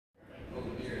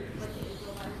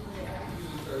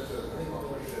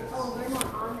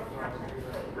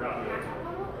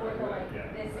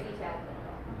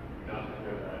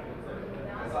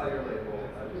saw your label.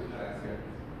 I was just asking.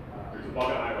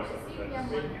 Well, I was because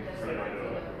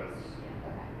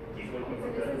he's one of the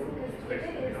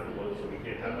basically not one, so we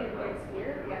can't have like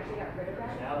here. We actually got rid of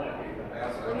that. Now that I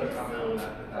also want to comment on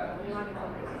that.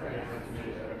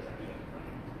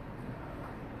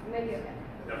 Maybe okay.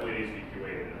 definitely needs to be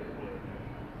QA.